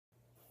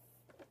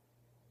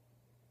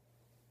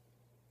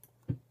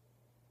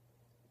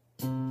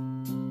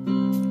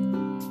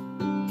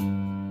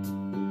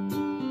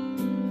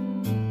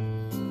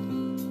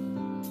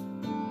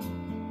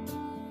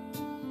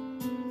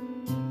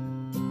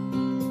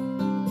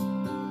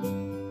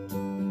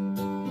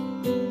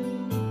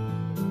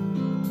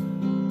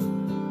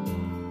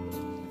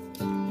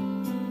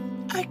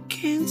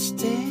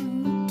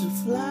stand to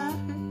fly.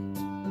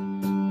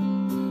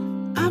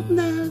 I'm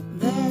not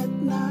that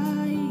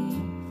naive.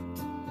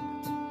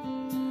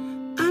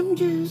 I'm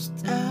just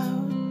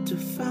out to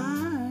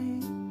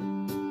find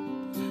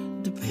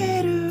the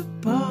better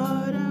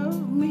part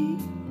of me.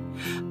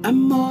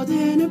 I'm more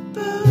than a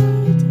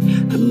bird,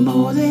 I'm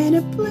more than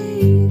a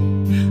plane,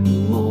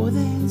 I'm more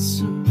than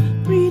some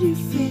pretty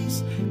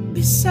face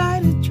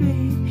beside a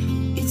train.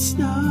 It's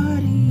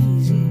not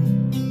easy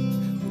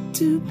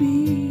to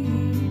be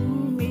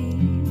me.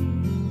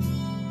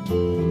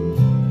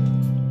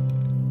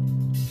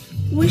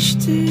 Wish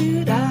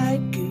that I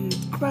could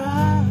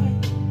cry,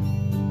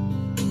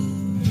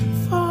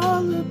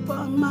 fall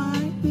upon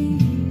my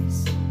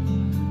knees,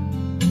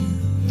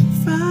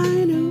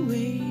 find a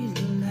way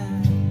to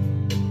lie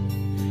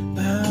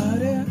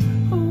about a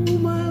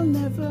home I'll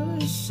never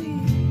see.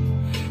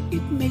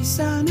 It may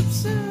sound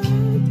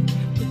absurd,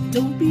 but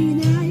don't be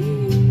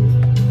naive.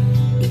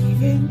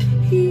 Even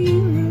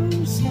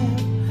heroes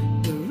have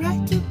the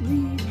right to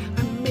bleed.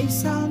 I may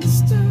sound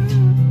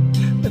disturbed,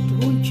 but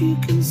won't you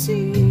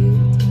concede?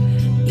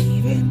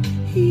 Even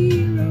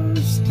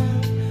heroes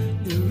have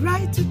the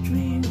right to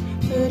dream,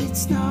 but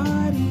it's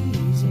not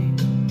easy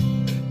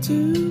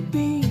to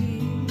be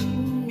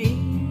me.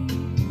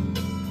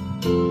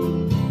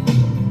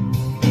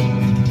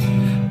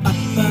 Up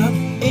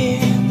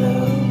and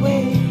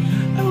away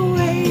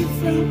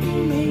from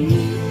me,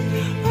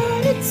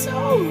 but it's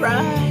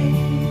alright.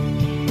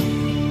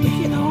 We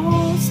can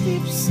all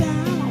sleep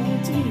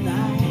sound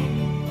tonight.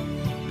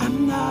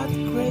 I'm not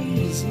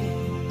crazy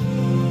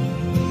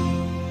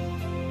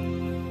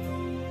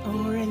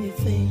or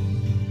anything.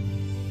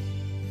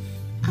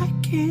 I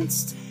can't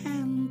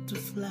stand to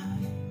fly.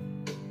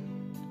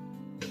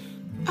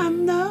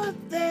 I'm not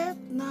that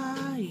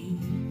naive.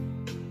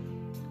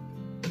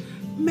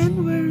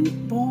 Men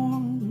weren't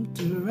born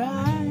to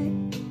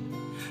ride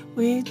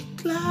with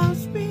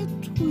clouds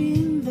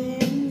between their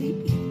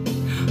knees.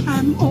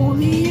 I'm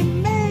only a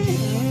man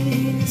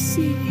in a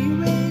city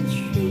red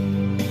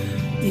street,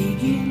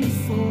 digging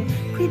for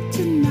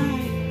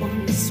kryptonite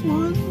on this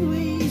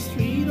one-way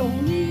street.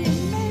 Only a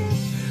man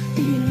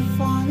in a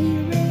funny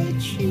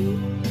red sheet,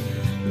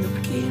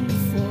 looking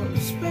for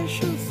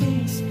special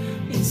things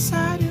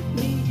inside of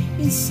me,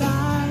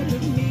 inside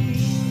of me,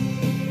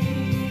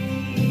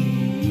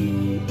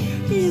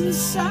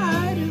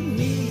 inside of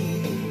me,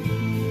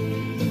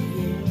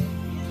 yeah.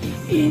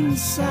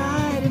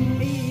 Inside of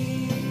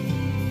me,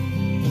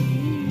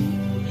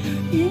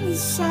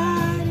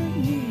 inside of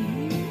me.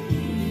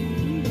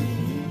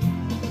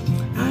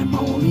 I'm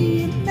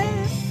only a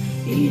man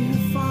in a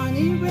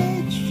funny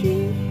red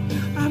sheet.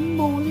 I'm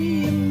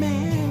only a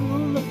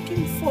man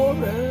looking for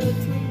a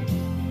dream.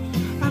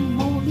 I'm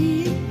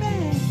only a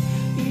man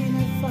in a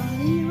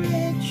funny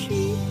red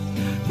sheet,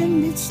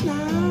 and it's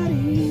not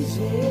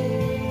easy.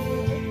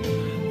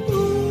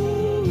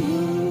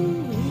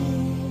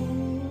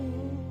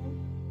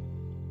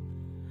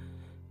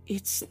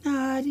 It's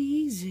not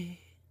easy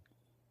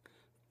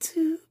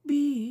to